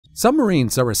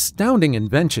Submarines are astounding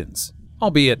inventions,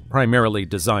 albeit primarily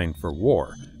designed for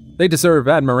war. They deserve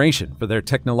admiration for their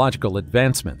technological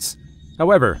advancements.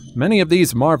 However, many of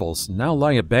these marvels now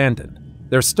lie abandoned.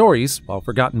 Their stories, while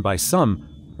forgotten by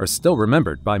some, are still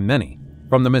remembered by many.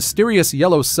 From the mysterious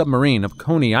yellow submarine of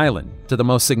Coney Island to the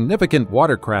most significant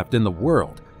watercraft in the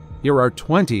world, here are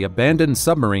 20 abandoned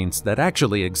submarines that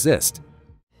actually exist.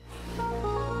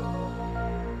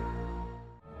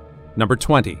 Number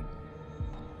 20.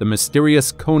 The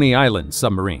mysterious Coney Island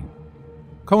submarine.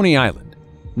 Coney Island,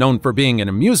 known for being an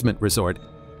amusement resort,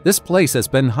 this place has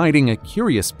been hiding a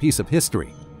curious piece of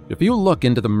history. If you look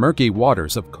into the murky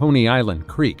waters of Coney Island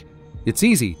Creek, it's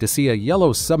easy to see a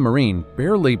yellow submarine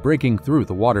barely breaking through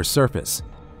the water surface.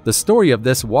 The story of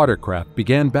this watercraft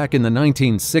began back in the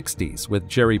 1960s with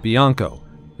Jerry Bianco,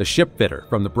 a shipfitter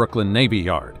from the Brooklyn Navy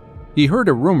Yard. He heard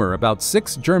a rumor about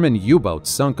 6 German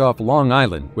U-boats sunk off Long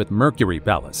Island with mercury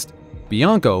ballast.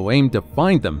 Bianco aimed to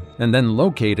find them and then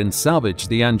locate and salvage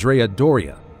the Andrea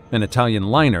Doria, an Italian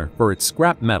liner, for its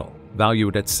scrap metal,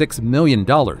 valued at $6 million,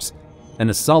 and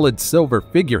a solid silver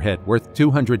figurehead worth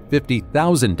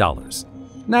 $250,000.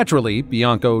 Naturally,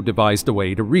 Bianco devised a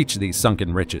way to reach these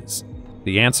sunken riches.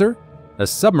 The answer? A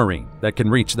submarine that can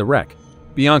reach the wreck.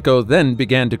 Bianco then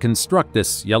began to construct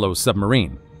this yellow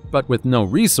submarine, but with no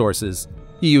resources,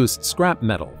 he used scrap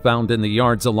metal found in the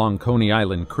yards along Coney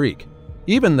Island Creek.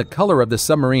 Even the color of the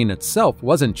submarine itself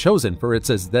wasn't chosen for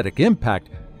its aesthetic impact,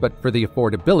 but for the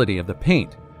affordability of the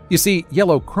paint. You see,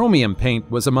 yellow chromium paint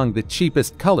was among the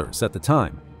cheapest colors at the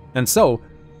time. And so,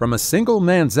 from a single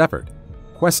man's effort,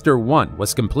 Quester 1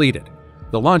 was completed.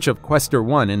 The launch of Quester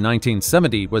 1 in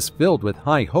 1970 was filled with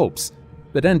high hopes,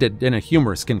 but ended in a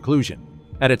humorous conclusion.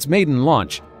 At its maiden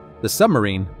launch, the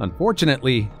submarine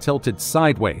unfortunately tilted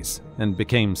sideways and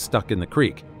became stuck in the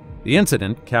creek. The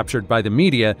incident, captured by the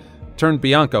media, turned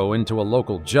Bianco into a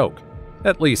local joke,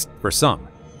 at least for some.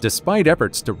 Despite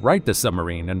efforts to right the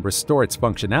submarine and restore its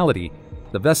functionality,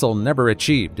 the vessel never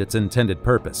achieved its intended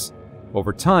purpose.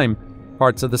 Over time,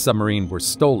 parts of the submarine were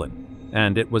stolen,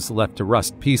 and it was left to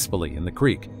rust peacefully in the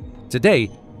creek.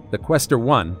 Today, the Quester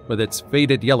 1, with its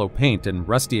faded yellow paint and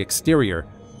rusty exterior,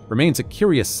 remains a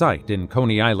curious sight in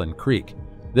Coney Island Creek.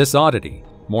 This oddity,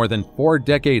 more than 4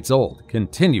 decades old,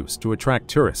 continues to attract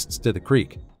tourists to the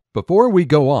creek. Before we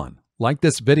go on, like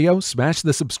this video, smash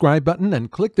the subscribe button,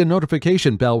 and click the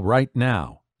notification bell right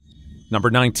now. Number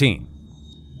 19.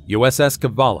 USS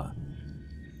Cavallo.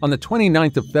 On the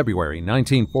 29th of February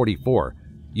 1944,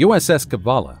 USS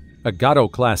Cavallo, a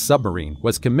Gatto-class submarine,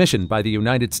 was commissioned by the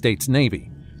United States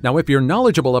Navy. Now, if you're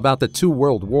knowledgeable about the 2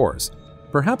 world wars,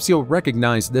 perhaps you'll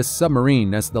recognize this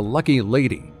submarine as the Lucky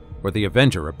Lady, or the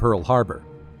Avenger of Pearl Harbor.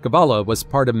 Cavallo was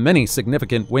part of many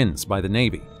significant wins by the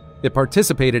Navy. It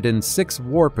participated in 6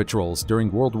 war patrols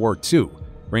during World War II,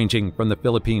 ranging from the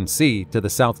Philippine Sea to the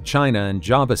South China and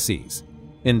Java Seas.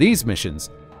 In these missions,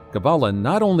 Cavallo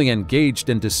not only engaged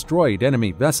and destroyed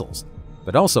enemy vessels,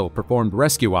 but also performed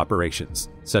rescue operations,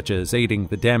 such as aiding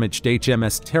the damaged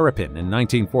HMS Terrapin in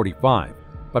 1945.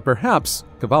 But perhaps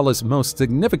Cavallo's most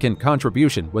significant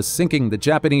contribution was sinking the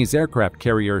Japanese aircraft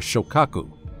carrier Shokaku,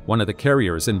 one of the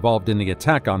carriers involved in the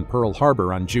attack on Pearl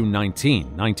Harbor on June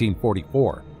 19,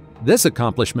 1944. This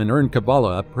accomplishment earned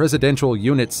Cavallo a Presidential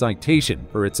Unit Citation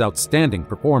for its outstanding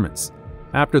performance.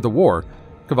 After the war,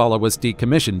 Cavallo was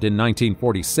decommissioned in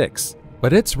 1946,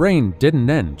 but its reign didn't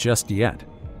end just yet.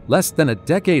 Less than a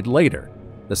decade later,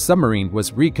 the submarine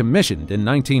was recommissioned in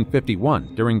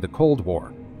 1951 during the Cold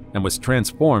War and was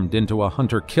transformed into a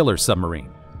hunter-killer submarine,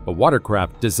 a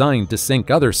watercraft designed to sink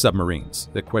other submarines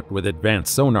equipped with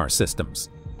advanced sonar systems.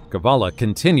 Cavallo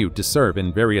continued to serve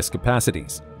in various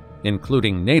capacities,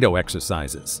 including NATO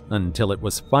exercises, until it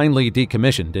was finally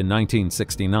decommissioned in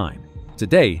 1969.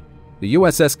 Today, the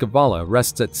USS Cavallo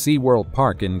rests at SeaWorld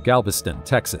Park in Galveston,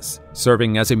 Texas,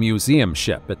 serving as a museum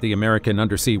ship at the American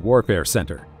Undersea Warfare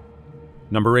Center.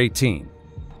 Number 18.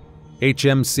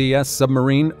 HMCS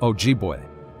Submarine Ojibwe.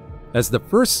 As the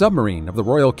first submarine of the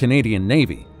Royal Canadian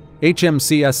Navy,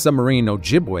 HMCS Submarine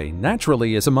Ojibwe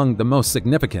naturally is among the most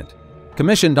significant.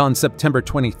 Commissioned on September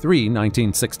 23,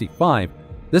 1965,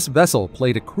 this vessel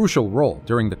played a crucial role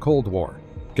during the Cold War.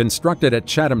 Constructed at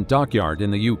Chatham Dockyard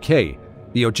in the UK,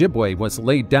 the Ojibwe was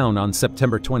laid down on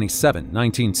September 27,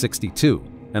 1962,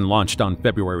 and launched on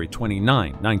February 29,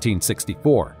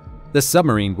 1964. This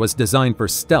submarine was designed for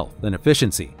stealth and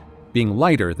efficiency, being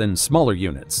lighter than smaller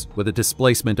units, with a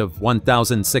displacement of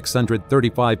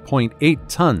 1,635.8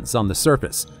 tons on the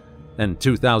surface and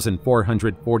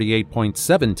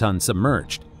 2,448.7 tons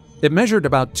submerged. It measured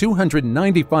about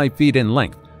 295 feet in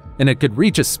length, and it could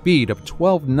reach a speed of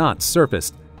 12 knots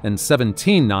surfaced and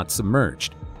 17 knots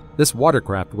submerged. This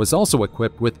watercraft was also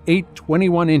equipped with 8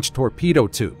 21-inch torpedo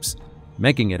tubes,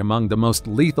 making it among the most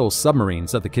lethal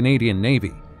submarines of the Canadian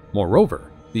Navy.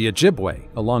 Moreover, the Ojibwe,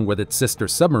 along with its sister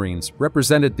submarines,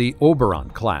 represented the Oberon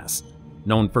class,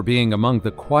 known for being among the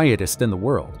quietest in the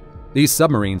world. These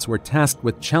submarines were tasked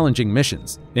with challenging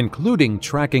missions, including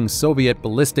tracking Soviet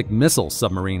ballistic missile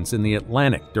submarines in the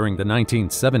Atlantic during the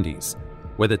 1970s.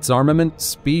 With its armament,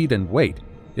 speed, and weight,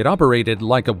 it operated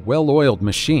like a well-oiled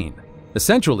machine.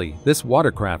 Essentially, this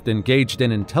watercraft engaged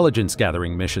in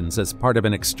intelligence-gathering missions as part of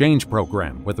an exchange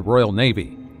program with the Royal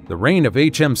Navy. The reign of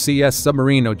HMCS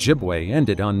Submarine Ojibwe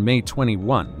ended on May 21,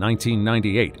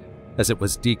 1998, as it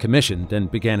was decommissioned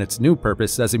and began its new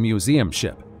purpose as a museum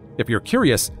ship. If you're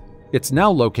curious, it's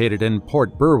now located in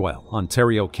Port Burwell,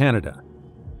 Ontario, Canada.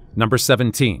 Number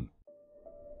 17.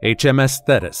 HMS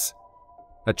Thetis.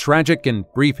 A tragic and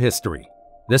brief history.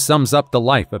 This sums up the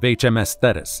life of HMS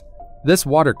Thetis. This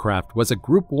watercraft was a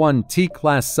Group 1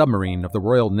 T-class submarine of the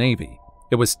Royal Navy.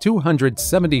 It was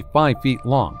 275 feet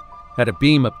long, had a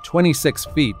beam of 26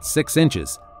 feet 6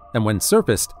 inches, and when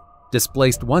surfaced,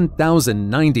 displaced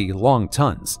 1,090 long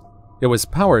tons. It was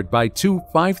powered by 2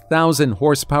 5,000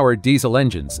 horsepower diesel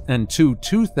engines and 2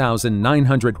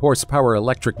 2,900 horsepower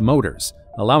electric motors,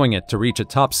 allowing it to reach a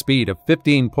top speed of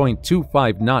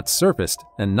 15.25 knots surfaced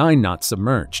and 9 knots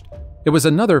submerged. It was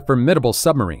another formidable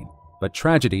submarine, but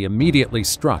tragedy immediately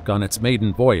struck on its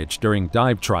maiden voyage during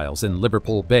dive trials in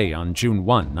Liverpool Bay on June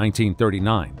 1,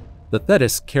 1939. The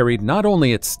Thetis carried not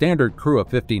only its standard crew of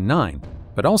 59,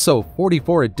 but also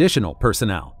 44 additional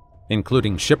personnel,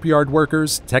 including shipyard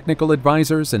workers, technical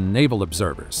advisors, and naval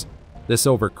observers. This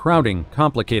overcrowding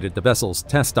complicated the vessel's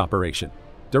test operation.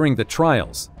 During the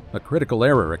trials, a critical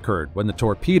error occurred when the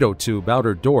torpedo tube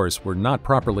outer doors were not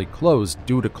properly closed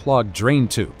due to clogged drain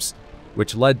tubes,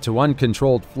 which led to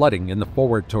uncontrolled flooding in the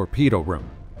forward torpedo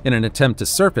room. In an attempt to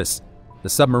surface, the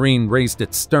submarine raised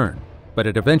its stern, but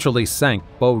it eventually sank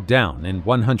bow down in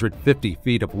 150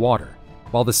 feet of water.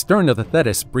 While the stern of the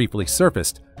Thetis briefly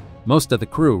surfaced, most of the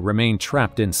crew remained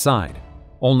trapped inside.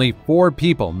 Only 4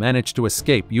 people managed to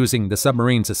escape using the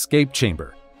submarine's escape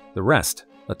chamber. The rest,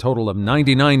 a total of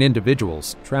 99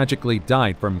 individuals, tragically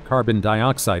died from carbon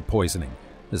dioxide poisoning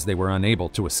as they were unable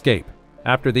to escape.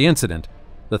 After the incident,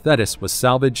 the Thetis was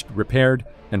salvaged, repaired,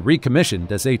 and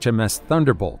recommissioned as HMS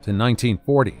Thunderbolt in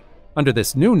 1940. Under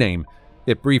this new name,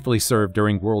 it briefly served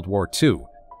during World War II,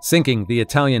 sinking the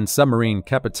Italian submarine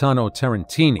Capitano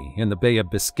Tarantini in the Bay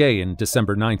of Biscay in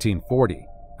December 1940.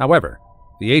 However,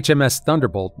 the HMS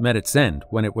Thunderbolt met its end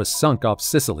when it was sunk off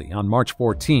Sicily on March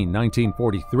 14,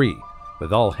 1943,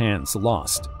 with all hands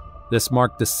lost. This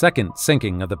marked the second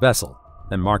sinking of the vessel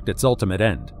and marked its ultimate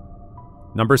end.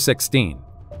 Number 16.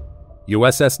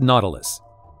 USS Nautilus.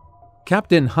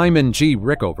 Captain Hyman G.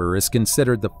 Rickover is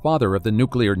considered the father of the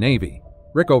nuclear navy.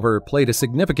 Rickover played a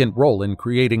significant role in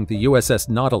creating the USS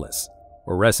Nautilus,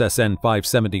 or SSN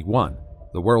 571,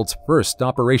 the world's first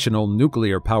operational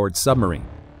nuclear-powered submarine.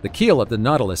 The keel of the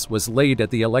Nautilus was laid at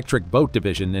the Electric Boat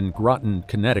Division in Groton,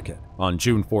 Connecticut, on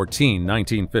June 14,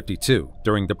 1952,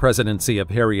 during the presidency of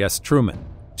Harry S. Truman.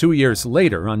 2 years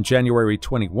later, on January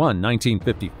 21,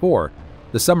 1954,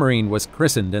 the submarine was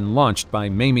christened and launched by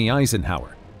Mamie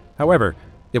Eisenhower. However,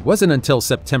 it wasn't until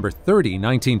September 30,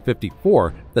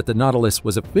 1954, that the Nautilus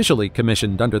was officially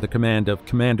commissioned under the command of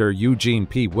Commander Eugene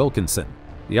P. Wilkinson.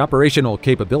 The operational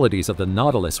capabilities of the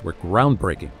Nautilus were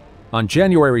groundbreaking. On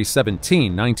January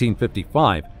 17,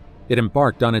 1955, it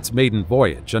embarked on its maiden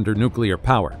voyage under nuclear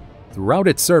power. Throughout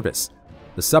its service,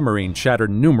 the submarine shattered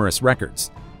numerous records,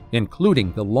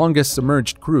 including the longest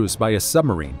submerged cruise by a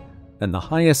submarine and the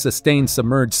highest sustained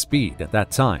submerged speed at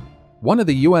that time. One of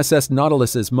the USS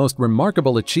Nautilus's most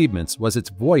remarkable achievements was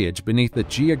its voyage beneath the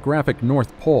geographic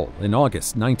North Pole in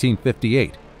August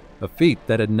 1958, a feat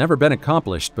that had never been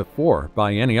accomplished before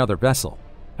by any other vessel.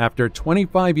 After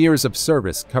 25 years of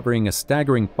service covering a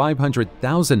staggering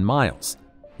 500,000 miles,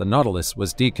 the Nautilus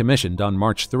was decommissioned on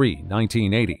March 3,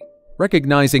 1980.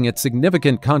 Recognizing its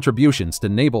significant contributions to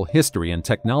naval history and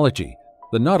technology,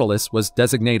 the Nautilus was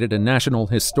designated a National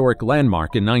Historic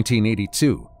Landmark in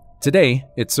 1982. Today,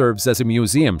 it serves as a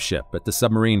museum ship at the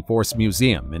Submarine Force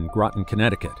Museum in Groton,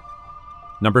 Connecticut.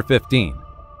 Number 15.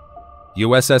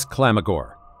 USS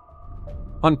Clamagore.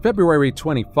 On February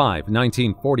 25,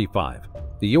 1945,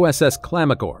 the USS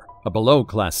Clamagore, a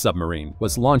below-class submarine,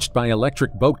 was launched by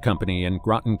Electric Boat Company in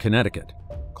Groton, Connecticut.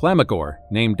 Clamagore,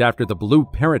 named after the blue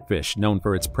parrotfish known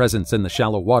for its presence in the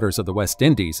shallow waters of the West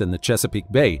Indies and the Chesapeake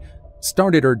Bay,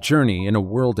 started her journey in a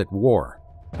world at war.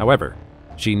 However,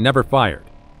 she never fired,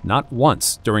 not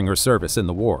once during her service in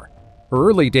the war. Her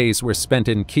early days were spent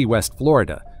in Key West,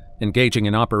 Florida, engaging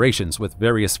in operations with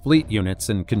various fleet units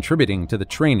and contributing to the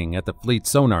training at the Fleet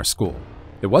Sonar School.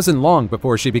 It wasn't long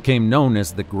before she became known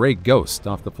as the Gray Ghost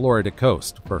off the Florida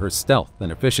coast for her stealth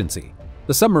and efficiency.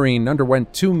 The submarine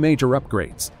underwent 2 major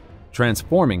upgrades,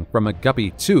 transforming from a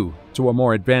Guppy 2 to a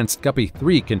more advanced Guppy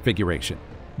 3 configuration.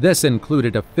 This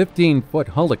included a 15-foot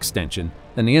hull extension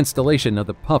and the installation of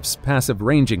the Puff's passive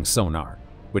ranging sonar,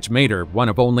 which made her one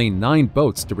of only 9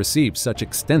 boats to receive such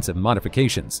extensive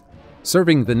modifications.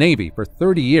 Serving the Navy for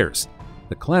 30 years,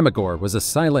 the Clamagore was a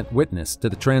silent witness to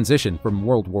the transition from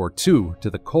World War II to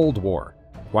the Cold War,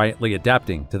 quietly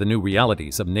adapting to the new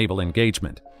realities of naval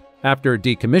engagement. After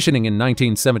decommissioning in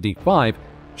 1975,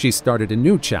 she started a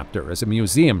new chapter as a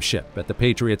museum ship at the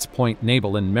Patriots Point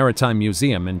Naval and Maritime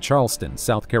Museum in Charleston,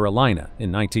 South Carolina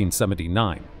in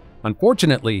 1979.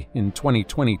 Unfortunately, in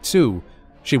 2022,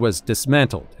 she was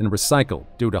dismantled and recycled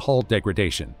due to hull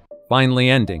degradation, finally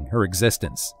ending her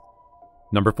existence.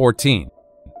 Number 14.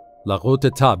 La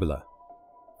Redoutable.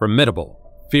 Formidable,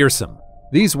 fearsome.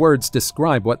 These words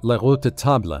describe what La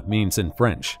Redoutable means in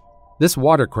French. This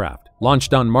watercraft,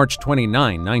 launched on March 29,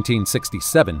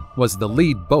 1967, was the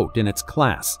lead boat in its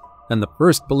class and the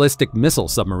first ballistic missile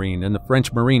submarine in the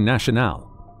French Marine Nationale.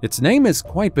 Its name is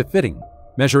quite befitting,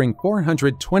 measuring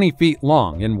 420 feet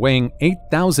long and weighing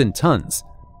 8,000 tons.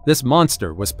 This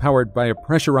monster was powered by a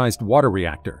pressurized water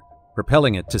reactor,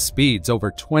 propelling it to speeds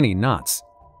over 20 knots.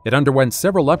 It underwent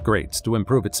several upgrades to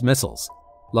improve its missiles.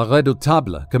 La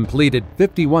Redoutable completed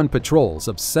 51 patrols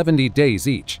of 70 days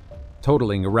each,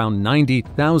 totaling around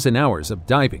 90,000 hours of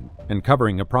diving and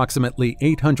covering approximately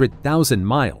 800,000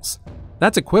 miles.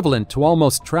 That's equivalent to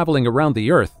almost traveling around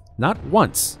the Earth not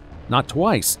once, not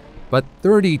twice, but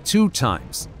 32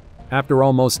 times. After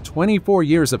almost 24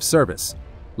 years of service,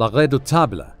 La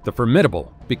Redoutable, the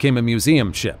Formidable, became a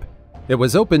museum ship. It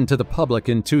was opened to the public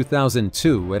in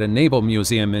 2002 at a naval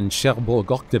museum in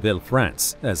Cherbourg-Octeville,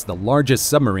 France, as the largest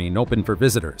submarine open for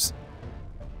visitors.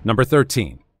 Number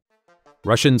 13.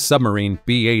 Russian submarine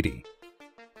B-80.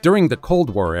 During the Cold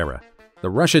War era, the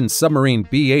Russian submarine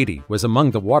B-80 was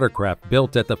among the watercraft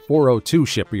built at the 402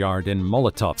 shipyard in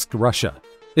Molotovsk, Russia.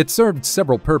 It served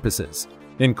several purposes,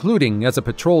 including as a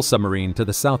patrol submarine to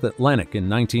the South Atlantic in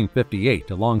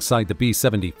 1958 alongside the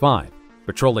B-75,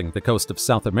 patrolling the coast of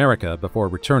South America before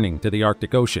returning to the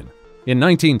Arctic Ocean. In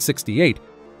 1968,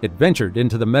 it ventured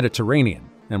into the Mediterranean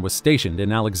and was stationed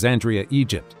in Alexandria,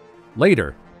 Egypt.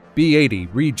 Later, B-80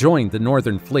 rejoined the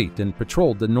Northern Fleet and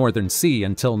patrolled the Northern Sea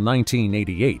until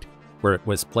 1988, where it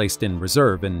was placed in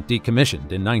reserve and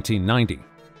decommissioned in 1990.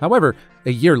 However,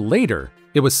 a year later,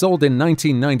 it was sold in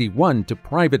 1991 to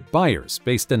private buyers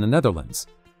based in the Netherlands.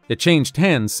 It changed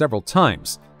hands several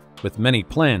times, with many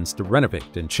plans to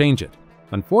renovate and change it.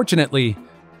 Unfortunately,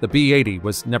 the B-80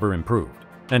 was never improved,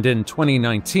 and in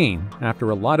 2019,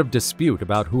 after a lot of dispute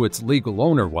about who its legal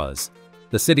owner was,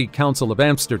 the City Council of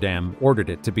Amsterdam ordered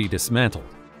it to be dismantled.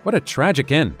 What a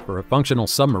tragic end for a functional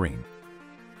submarine.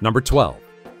 Number 12.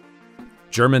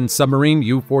 German submarine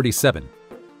U-47.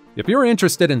 If you're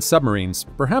interested in submarines,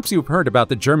 perhaps you've heard about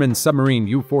the German submarine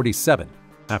U-47.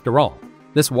 After all,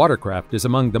 this watercraft is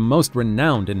among the most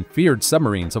renowned and feared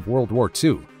submarines of World War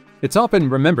II. It's often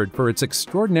remembered for its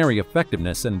extraordinary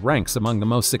effectiveness and ranks among the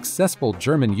most successful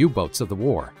German U-boats of the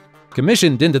war.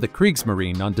 Commissioned into the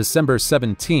Kriegsmarine on December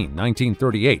 17,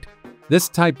 1938, this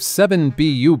Type 7B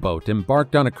U-boat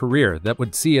embarked on a career that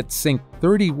would see it sink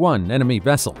 31 enemy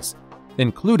vessels,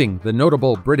 including the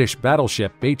notable British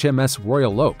battleship HMS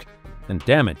Royal Oak, and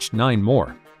damaged 9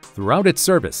 more. Throughout its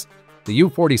service, the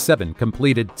U-47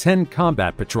 completed 10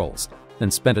 combat patrols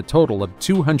and spent a total of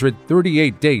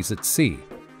 238 days at sea,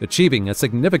 achieving a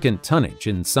significant tonnage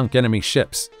in sunk enemy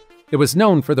ships. It was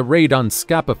known for the raid on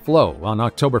Scapa Flow on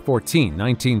October 14,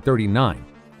 1939,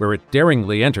 where it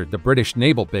daringly entered the British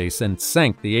naval base and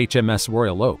sank the HMS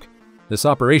Royal Oak. This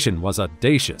operation was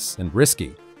audacious and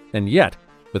risky, and yet,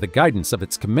 with the guidance of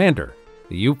its commander,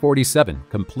 the U-47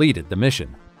 completed the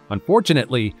mission.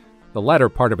 Unfortunately, the latter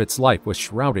part of its life was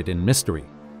shrouded in mystery.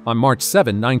 On March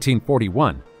 7,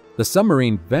 1941, the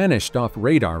submarine vanished off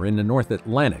radar in the North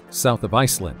Atlantic, south of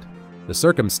Iceland. The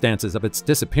circumstances of its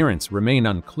disappearance remain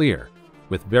unclear,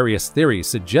 with various theories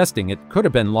suggesting it could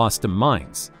have been lost to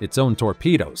mines, its own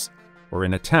torpedoes, or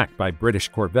an attack by British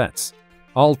corvettes.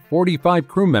 All 45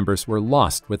 crew members were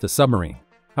lost with the submarine.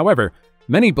 However,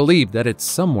 many believe that it's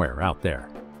somewhere out there,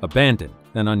 abandoned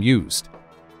and unused.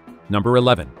 Number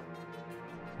 11.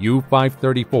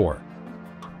 U-534.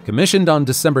 Commissioned on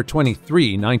December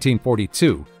 23,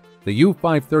 1942, the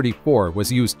U-534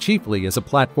 was used chiefly as a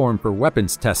platform for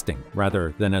weapons testing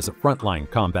rather than as a frontline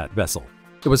combat vessel.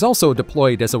 It was also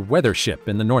deployed as a weather ship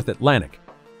in the North Atlantic,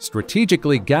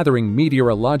 strategically gathering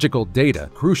meteorological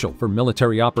data crucial for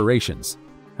military operations.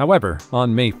 However,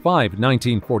 on May 5,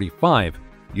 1945,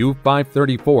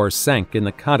 U-534 sank in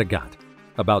the Kattegat,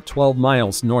 about 12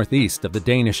 miles northeast of the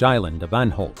Danish island of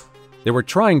Anholt. They were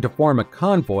trying to form a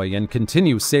convoy and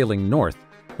continue sailing north,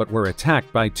 but were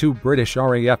attacked by 2 British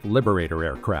RAF Liberator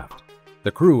aircraft.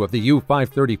 The crew of the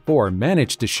U-534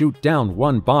 managed to shoot down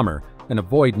 1 bomber and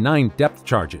avoid 9 depth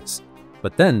charges,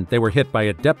 but then they were hit by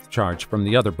a depth charge from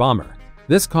the other bomber.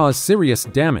 This caused serious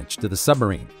damage to the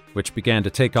submarine, which began to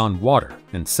take on water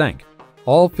and sank.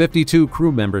 All 52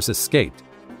 crew members escaped,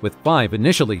 with 5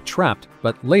 initially trapped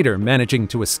but later managing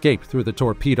to escape through the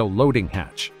torpedo loading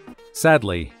hatch.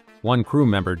 Sadly, 1 crew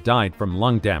member died from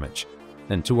lung damage,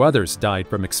 and 2 others died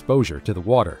from exposure to the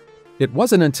water. It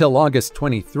wasn't until August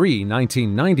 23,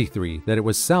 1993 that it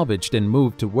was salvaged and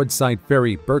moved to Woodside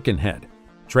Ferry, Birkenhead,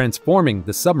 transforming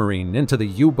the submarine into the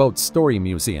U-Boat Story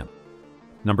Museum.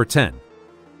 Number 10.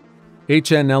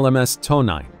 HNLMS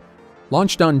Tonine.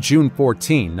 Launched on June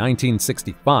 14,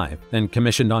 1965, and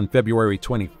commissioned on February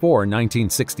 24,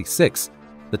 1966,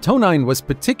 the Tonine was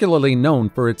particularly known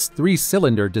for its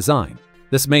 3-cylinder design.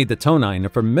 This made the Tonine a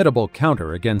formidable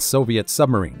counter against Soviet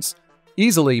submarines,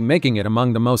 easily making it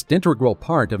among the most integral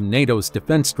part of NATO's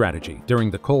defense strategy during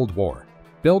the Cold War.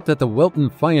 Built at the Wilton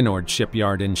Feyenoord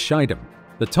shipyard in Schiedam,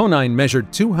 the Tonine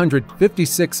measured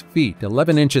 256 feet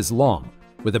 11 inches long,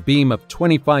 with a beam of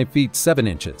 25 feet 7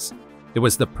 inches. It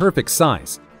was the perfect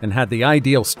size and had the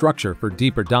ideal structure for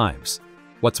deeper dives.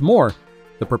 What's more,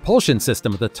 the propulsion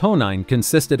system of the Tonine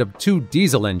consisted of 2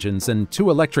 diesel engines and 2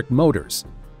 electric motors,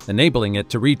 enabling it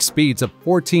to reach speeds of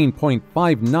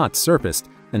 14.5 knots surfaced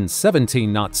and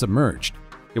 17 knots submerged.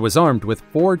 It was armed with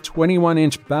 4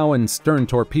 21-inch bow and stern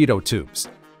torpedo tubes,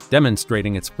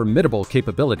 demonstrating its formidable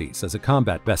capabilities as a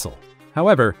combat vessel.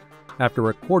 However, after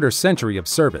a quarter-century of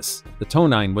service, the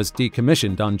Tonine was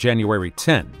decommissioned on January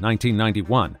 10,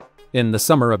 1991. In the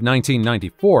summer of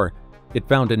 1994, it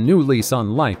found a new lease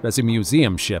on life as a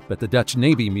museum ship at the Dutch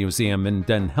Navy Museum in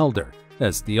Den Helder,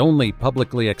 as the only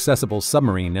publicly accessible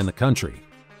submarine in the country.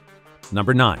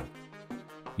 Number 9.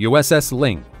 USS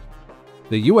Ling.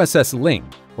 The USS Ling,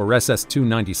 or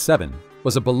SS-297,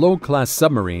 was a below-class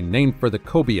submarine named for the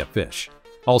cobia fish,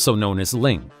 also known as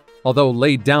ling. Although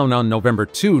laid down on November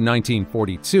 2,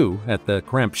 1942 at the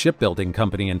Cramp Shipbuilding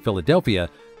Company in Philadelphia,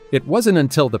 it wasn't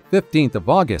until the 15th of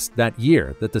August that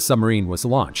year that the submarine was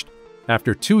launched.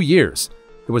 After 2 years,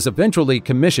 it was eventually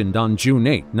commissioned on June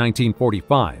 8,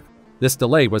 1945. This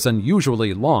delay was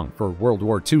unusually long for World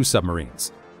War II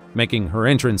submarines, making her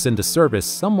entrance into service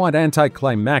somewhat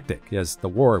anticlimactic as the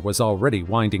war was already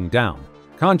winding down.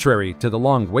 Contrary to the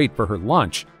long wait for her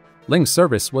launch, Ling's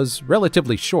service was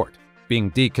relatively short, being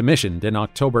decommissioned in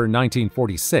October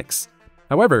 1946.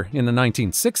 However, in the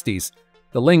 1960s,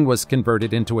 the Ling was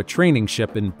converted into a training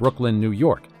ship in Brooklyn, New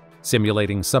York,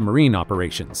 simulating submarine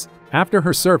operations. After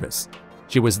her service,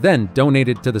 she was then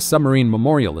donated to the Submarine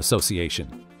Memorial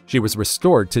Association. She was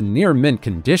restored to near-mint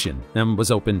condition and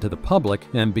was opened to the public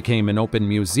and became an open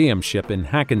museum ship in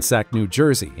Hackensack, New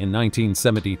Jersey in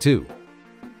 1972.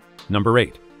 Number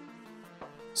 8.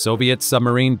 Soviet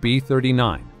Submarine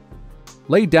B-39.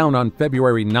 Laid down on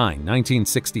February 9,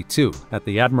 1962 at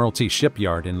the Admiralty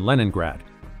Shipyard in Leningrad,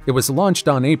 it was launched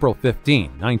on April 15,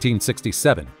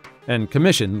 1967, and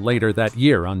commissioned later that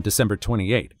year on December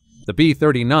 28. The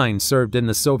B-39 served in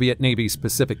the Soviet Navy's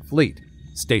Pacific Fleet,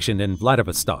 stationed in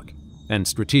Vladivostok, and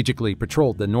strategically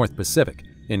patrolled the North Pacific,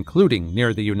 including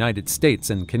near the United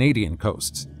States and Canadian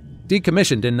coasts.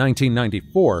 Decommissioned in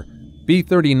 1994,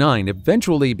 B-39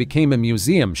 eventually became a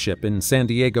museum ship in San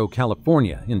Diego,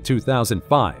 California in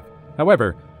 2005.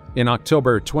 However, in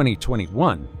October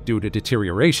 2021, due to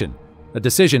deterioration, a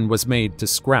decision was made to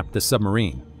scrap the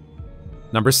submarine.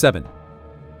 Number 7.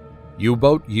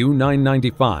 U-Boat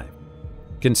U-995.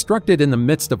 Constructed in the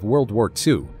midst of World War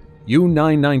II,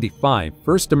 U-995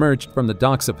 first emerged from the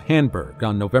docks of Hamburg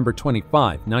on November 25,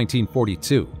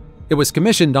 1942. It was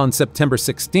commissioned on September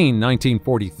 16,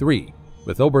 1943,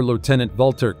 with Oberlieutenant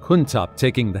Walter Kuntop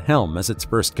taking the helm as its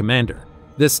first commander.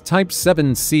 This Type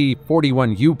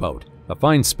 7C-41 U-boat, a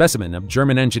fine specimen of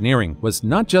German engineering, was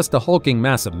not just a hulking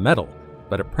mass of metal,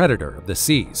 but a predator of the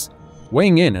seas.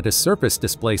 Weighing in at a surface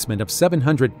displacement of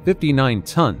 759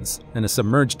 tons and a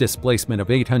submerged displacement of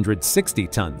 860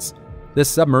 tons, this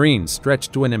submarine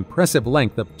stretched to an impressive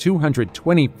length of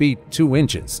 220 feet 2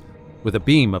 inches, with a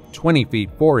beam of 20 feet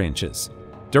 4 inches.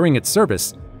 During its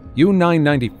service,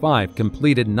 U-995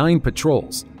 completed 9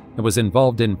 patrols and was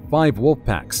involved in 5 wolf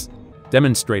packs,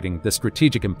 demonstrating the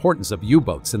strategic importance of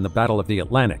U-boats in the Battle of the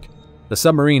Atlantic. The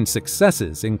submarine's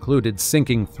successes included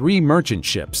sinking 3 merchant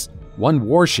ships, one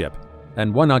warship,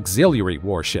 and one auxiliary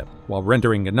warship, while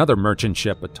rendering another merchant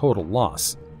ship a total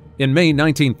loss. In May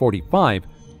 1945,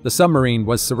 the submarine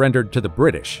was surrendered to the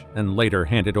British and later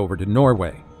handed over to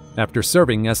Norway. After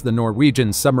serving as the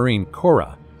Norwegian submarine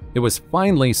Cora, it was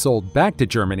finally sold back to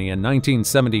Germany in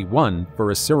 1971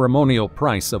 for a ceremonial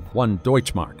price of 1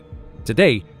 Deutschmark.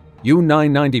 Today,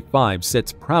 U-995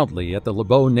 sits proudly at the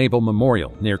Lebeau Naval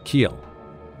Memorial near Kiel.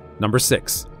 Number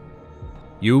 6.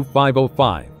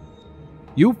 U-505.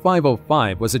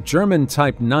 U-505 was a German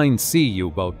Type 9C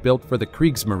U-boat built for the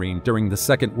Kriegsmarine during the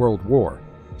Second World War.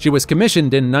 She was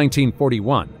commissioned in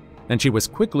 1941, and she was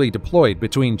quickly deployed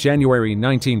between January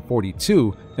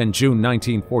 1942 and June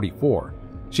 1944.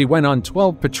 She went on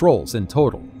 12 patrols in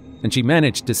total, and she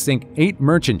managed to sink 8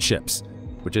 merchant ships,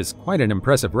 which is quite an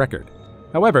impressive record.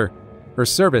 However, her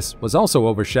service was also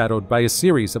overshadowed by a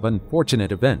series of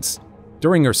unfortunate events.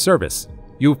 During her service,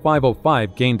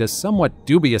 U-505 gained a somewhat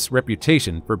dubious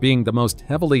reputation for being the most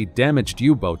heavily damaged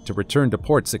U-boat to return to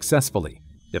port successfully.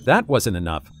 If that wasn't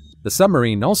enough, the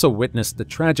submarine also witnessed the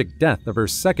tragic death of her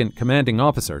second commanding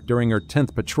officer during her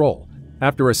 10th patrol,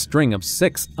 after a string of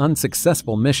 6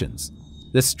 unsuccessful missions.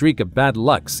 This streak of bad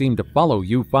luck seemed to follow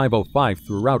U-505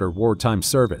 throughout her wartime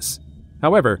service.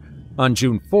 However, on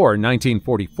June 4,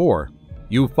 1944,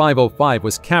 U-505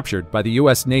 was captured by the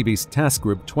U.S. Navy's Task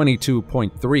Group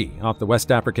 22.3 off the West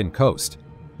African coast.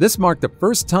 This marked the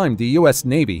first time the U.S.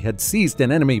 Navy had seized an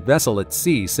enemy vessel at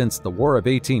sea since the War of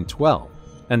 1812,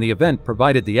 and the event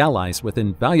provided the Allies with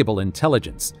invaluable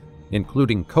intelligence,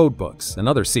 including codebooks and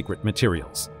other secret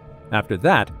materials. After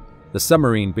that, the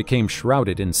submarine became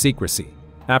shrouded in secrecy.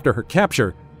 After her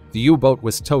capture, the U-boat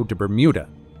was towed to Bermuda,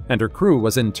 and her crew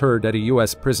was interred at a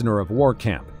U.S. prisoner of war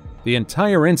camp. The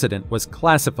entire incident was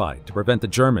classified to prevent the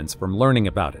Germans from learning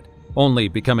about it, only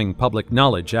becoming public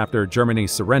knowledge after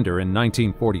Germany's surrender in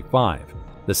 1945.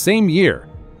 The same year,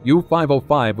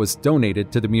 U-505 was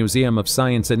donated to the Museum of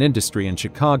Science and Industry in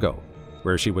Chicago,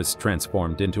 where she was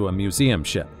transformed into a museum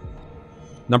ship.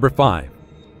 Number 5.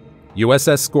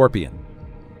 USS Scorpion.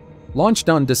 Launched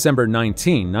on December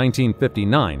 19,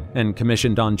 1959, and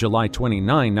commissioned on July 29,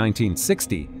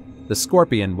 1960, the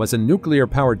Scorpion was a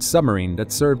nuclear-powered submarine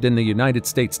that served in the United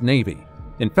States Navy.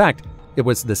 In fact, it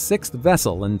was the 6th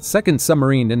vessel and 2nd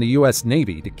submarine in the U.S.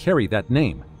 Navy to carry that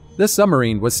name. This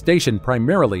submarine was stationed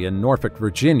primarily in Norfolk,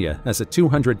 Virginia as a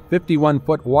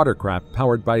 251-foot watercraft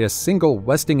powered by a single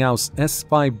Westinghouse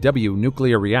S-5W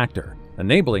nuclear reactor,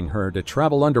 enabling her to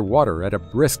travel underwater at a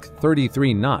brisk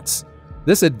 33 knots.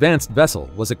 This advanced vessel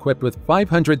was equipped with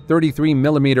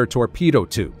 533mm torpedo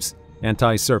tubes,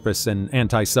 anti-surface and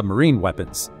anti-submarine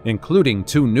weapons, including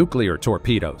 2 nuclear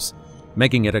torpedoes,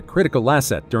 making it a critical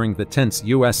asset during the tense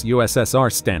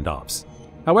US-USSR standoffs.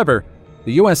 However,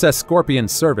 the USS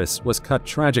Scorpion's service was cut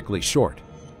tragically short.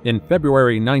 In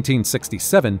February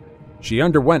 1967, she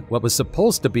underwent what was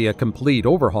supposed to be a complete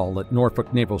overhaul at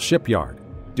Norfolk Naval Shipyard.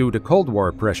 Due to Cold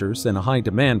War pressures and a high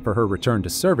demand for her return to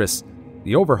service,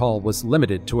 the overhaul was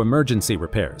limited to emergency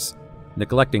repairs,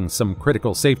 neglecting some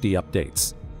critical safety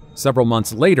updates. Several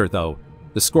months later, though,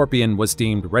 the Scorpion was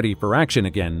deemed ready for action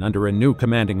again under a new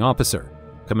commanding officer,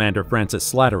 Commander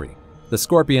Francis Slattery. The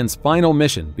Scorpion's final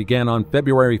mission began on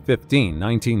February 15,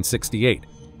 1968,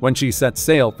 when she set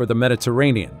sail for the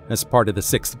Mediterranean as part of the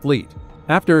 6th Fleet.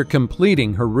 After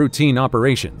completing her routine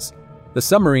operations, the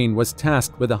submarine was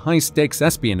tasked with a high-stakes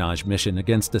espionage mission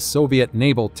against a Soviet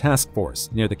naval task force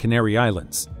near the Canary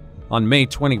Islands. On May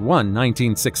 21,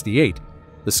 1968,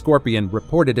 the Scorpion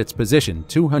reported its position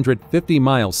 250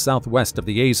 miles southwest of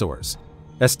the Azores,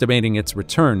 estimating its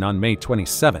return on May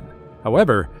 27.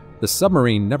 However, the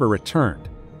submarine never returned,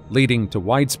 leading to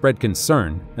widespread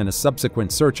concern and a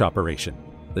subsequent search operation.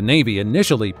 The Navy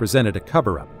initially presented a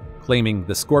cover-up, claiming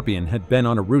the Scorpion had been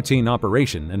on a routine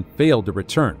operation and failed to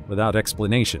return without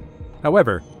explanation.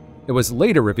 However, it was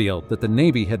later revealed that the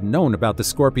Navy had known about the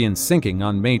Scorpion's sinking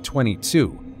on May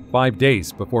 22, 5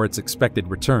 days before its expected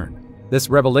return. This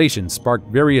revelation sparked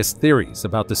various theories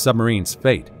about the submarine's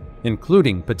fate,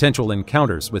 including potential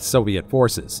encounters with Soviet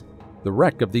forces. The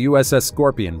wreck of the USS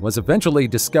Scorpion was eventually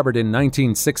discovered in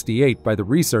 1968 by the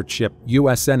research ship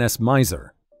USNS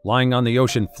Miser, lying on the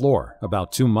ocean floor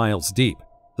about 2 miles deep.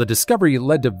 The discovery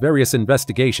led to various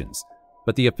investigations,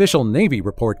 but the official Navy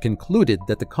report concluded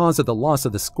that the cause of the loss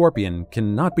of the Scorpion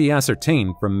cannot be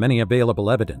ascertained from many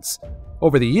available evidence.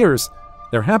 Over the years,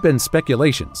 there have been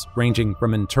speculations ranging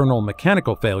from internal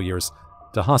mechanical failures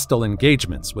to hostile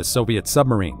engagements with Soviet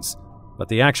submarines, but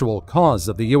the actual cause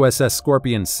of the USS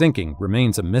Scorpion's sinking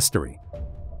remains a mystery.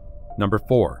 Number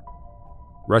 4.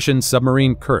 Russian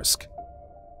submarine Kursk.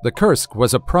 The Kursk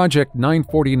was a Project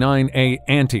 949A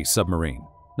anti-submarine.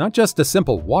 Not just a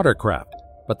simple watercraft,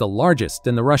 but the largest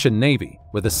in the Russian Navy,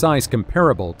 with a size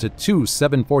comparable to two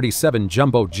 747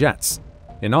 jumbo jets.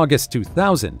 In August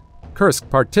 2000, Kursk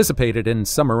participated in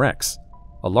Summer X,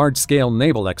 a large-scale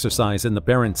naval exercise in the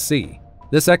Barents Sea.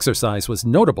 This exercise was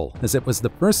notable as it was the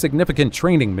first significant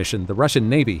training mission the Russian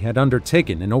Navy had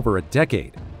undertaken in over a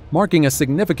decade, marking a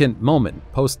significant moment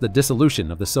post the dissolution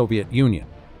of the Soviet Union.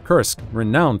 Kursk,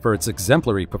 renowned for its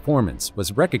exemplary performance,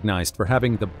 was recognized for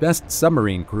having the best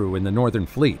submarine crew in the Northern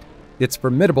Fleet. Its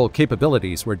formidable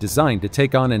capabilities were designed to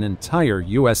take on an entire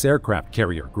U.S. aircraft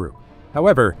carrier group.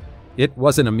 However, it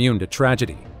wasn't immune to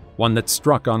tragedy, one that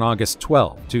struck on August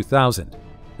 12, 2000.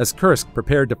 As Kursk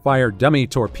prepared to fire dummy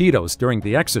torpedoes during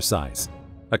the exercise,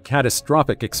 a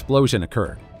catastrophic explosion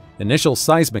occurred. Initial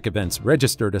seismic events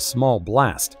registered a small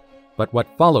blast, but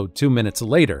what followed 2 minutes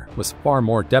later was far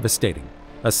more devastating.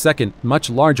 A second, much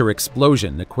larger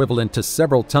explosion equivalent to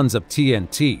several tons of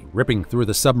TNT ripping through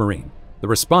the submarine. The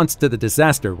response to the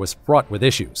disaster was fraught with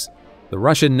issues. The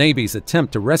Russian Navy's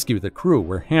attempt to rescue the crew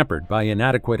were hampered by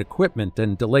inadequate equipment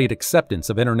and delayed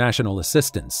acceptance of international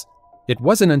assistance. It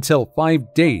wasn't until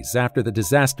 5 days after the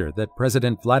disaster that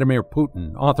President Vladimir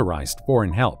Putin authorized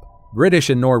foreign help.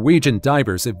 British and Norwegian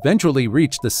divers eventually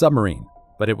reached the submarine,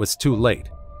 but it was too late.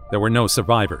 There were no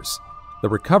survivors. The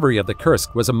recovery of the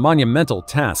Kursk was a monumental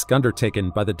task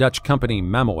undertaken by the Dutch company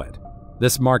Mammoet.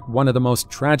 This marked one of the most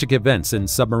tragic events in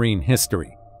submarine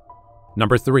history.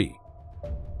 Number 3.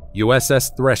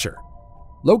 USS Thresher.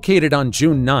 Located on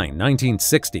June 9,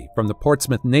 1960 from the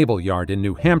Portsmouth Naval Yard in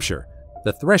New Hampshire,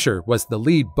 the Thresher was the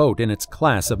lead boat in its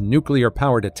class of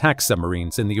nuclear-powered attack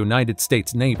submarines in the United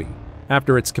States Navy.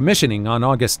 After its commissioning on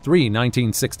August 3,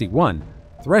 1961,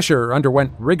 Thresher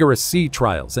underwent rigorous sea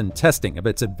trials and testing of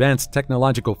its advanced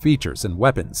technological features and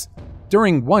weapons.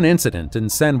 During one incident in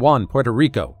San Juan, Puerto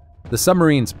Rico, the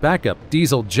submarine's backup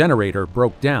diesel generator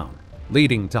broke down,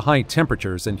 leading to high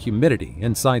temperatures and humidity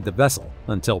inside the vessel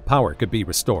until power could be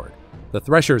restored. The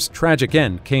Thresher's tragic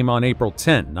end came on April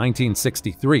 10,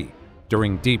 1963,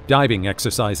 during deep diving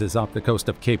exercises off the coast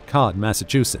of Cape Cod,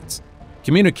 Massachusetts.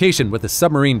 Communication with the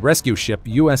submarine rescue ship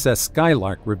USS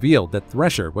Skylark revealed that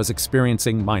Thresher was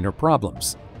experiencing minor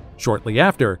problems. Shortly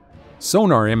after,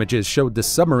 sonar images showed the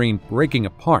submarine breaking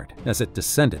apart as it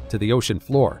descended to the ocean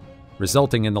floor,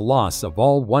 resulting in the loss of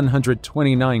all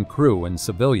 129 crew and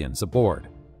civilians aboard.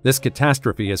 This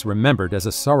catastrophe is remembered as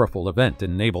a sorrowful event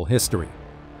in naval history.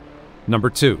 Number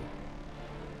 2.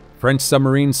 French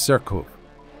submarine Surcouf.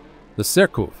 The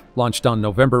Surcouf, launched on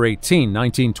November 18,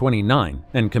 1929,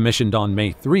 and commissioned on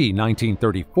May 3,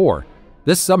 1934,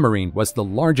 this submarine was the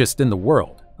largest in the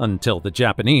world until the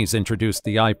Japanese introduced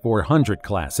the I-400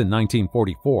 class in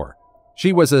 1944.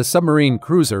 She was a submarine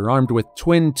cruiser armed with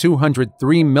twin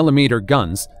 203mm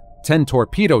guns, 10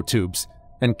 torpedo tubes,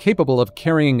 and capable of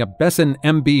carrying a Besson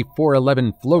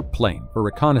MB-411 float plane for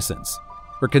reconnaissance.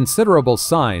 Her considerable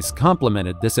size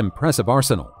complemented this impressive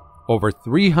arsenal, over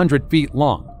 300 feet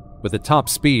long, with a top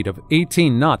speed of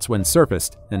 18 knots when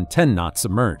surfaced and 10 knots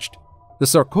submerged. The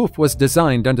Surcouf was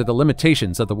designed under the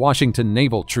limitations of the Washington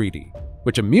Naval Treaty,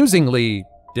 which amusingly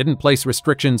didn't place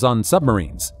restrictions on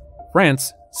submarines.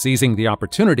 France, seizing the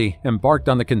opportunity, embarked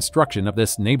on the construction of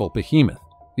this naval behemoth.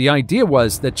 The idea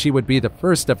was that she would be the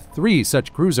first of 3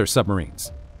 such cruiser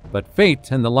submarines, but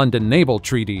fate and the London Naval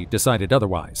Treaty decided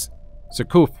otherwise.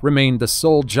 Surcouf remained the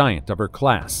sole giant of her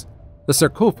class. The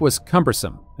Surcouf was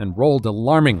cumbersome and rolled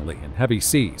alarmingly in heavy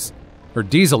seas. Her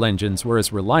diesel engines were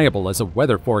as reliable as a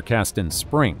weather forecast in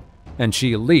spring, and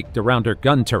she leaked around her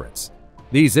gun turrets.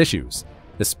 These issues,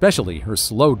 especially her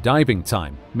slow diving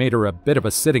time, made her a bit of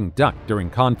a sitting duck during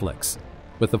conflicts.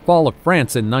 With the fall of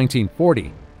France in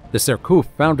 1940, the Surcouf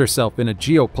found herself in a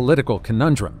geopolitical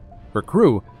conundrum. Her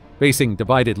crew, facing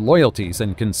divided loyalties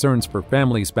and concerns for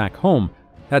families back home,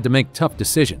 had to make tough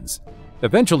decisions.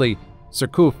 Eventually,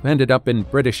 Surcouf ended up in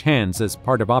British hands as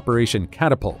part of Operation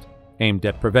Catapult, aimed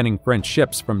at preventing French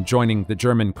ships from joining the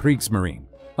German Kriegsmarine.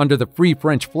 Under the Free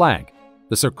French flag,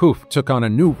 the Surcouf took on a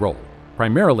new role,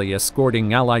 primarily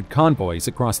escorting Allied convoys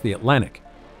across the Atlantic.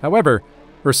 However,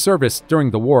 her service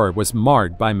during the war was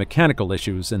marred by mechanical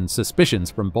issues and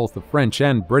suspicions from both the French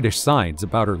and British sides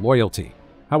about her loyalty.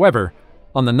 However,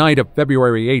 on the night of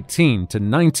February 18 to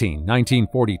 19,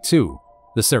 1942,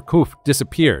 the Surcouf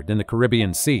disappeared in the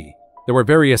Caribbean Sea. There were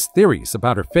various theories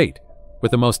about her fate,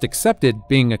 with the most accepted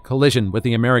being a collision with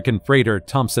the American freighter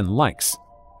Thompson Lykes.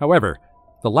 However,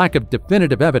 the lack of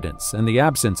definitive evidence and the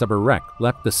absence of a wreck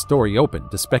left the story open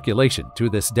to speculation to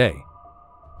this day.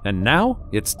 And now,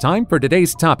 it's time for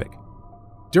today's topic.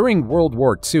 During World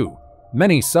War II,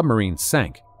 many submarines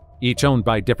sank, each owned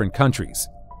by different countries.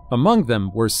 Among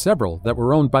them were several that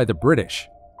were owned by the British.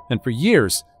 and for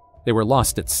years, they were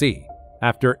lost at sea.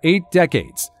 After 8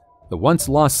 decades, the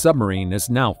once-lost submarine is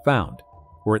now found,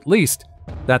 or at least,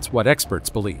 that's what experts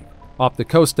believe. Off the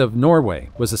coast of Norway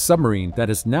was a submarine that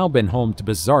has now been home to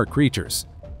bizarre creatures.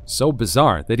 So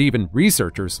bizarre that even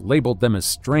researchers labeled them as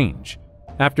strange.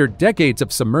 After decades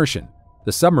of submersion,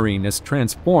 the submarine is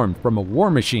transformed from a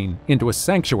war machine into a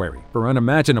sanctuary for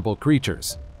unimaginable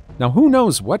creatures. Now, who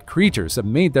knows what creatures have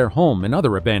made their home in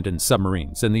other abandoned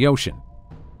submarines in the ocean?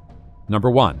 Number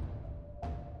 1.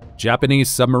 Japanese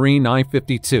submarine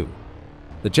I-52.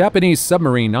 The Japanese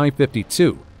submarine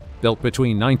I-52, built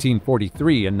between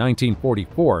 1943 and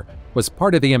 1944, was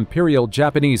part of the Imperial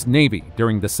Japanese Navy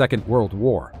during the Second World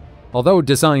War. Although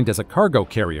designed as a cargo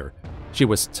carrier, she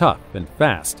was tough and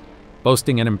fast,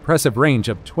 boasting an impressive range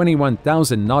of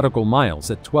 21,000 nautical miles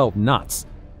at 12 knots,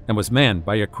 and was manned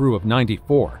by a crew of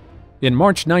 94. In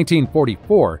March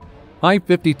 1944,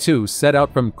 I-52 set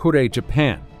out from Kure,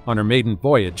 Japan, on her maiden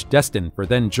voyage destined for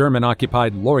then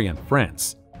German-occupied Lorient,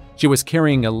 France. She was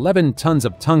carrying 11 tons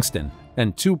of tungsten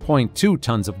and 2.2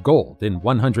 tons of gold in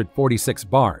 146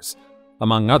 bars,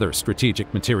 among other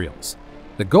strategic materials.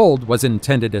 The gold was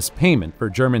intended as payment for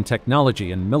German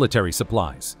technology and military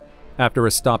supplies. After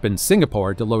a stop in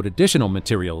Singapore to load additional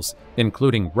materials,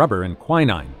 including rubber and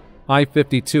quinine,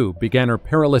 I-52 began her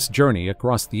perilous journey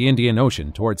across the Indian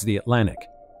Ocean towards the Atlantic.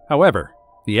 However,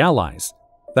 the Allies,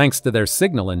 thanks to their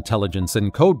signal intelligence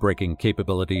and code-breaking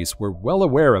capabilities, were well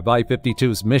aware of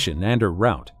I-52's mission and her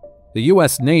route. The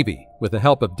U.S. Navy, with the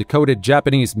help of decoded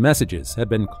Japanese messages, had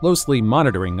been closely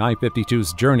monitoring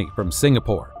I-52's journey from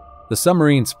Singapore. The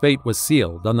submarine's fate was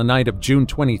sealed on the night of June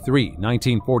 23,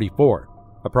 1944,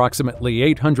 approximately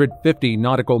 850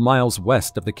 nautical miles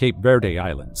west of the Cape Verde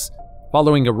Islands.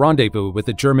 Following a rendezvous with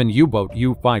the German U-boat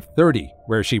U-530,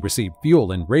 where she received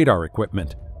fuel and radar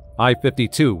equipment,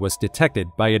 I-52 was detected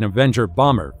by an Avenger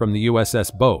bomber from the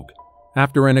USS Bogue.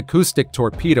 After an acoustic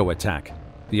torpedo attack,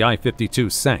 the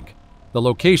I-52 sank. The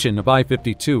location of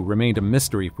I-52 remained a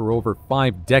mystery for over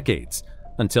 5 decades,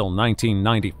 until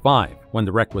 1995, when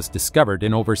the wreck was discovered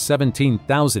in over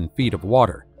 17,000 feet of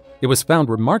water. It was found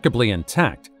remarkably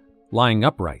intact, lying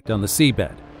upright on the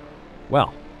seabed.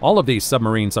 Well, all of these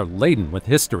submarines are laden with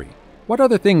history. What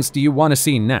other things do you want to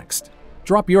see next?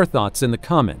 Drop your thoughts in the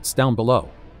comments down below.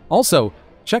 Also,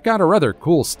 check out our other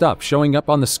cool stuff showing up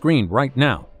on the screen right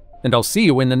now, and I'll see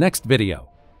you in the next video.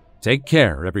 Take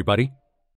care, everybody.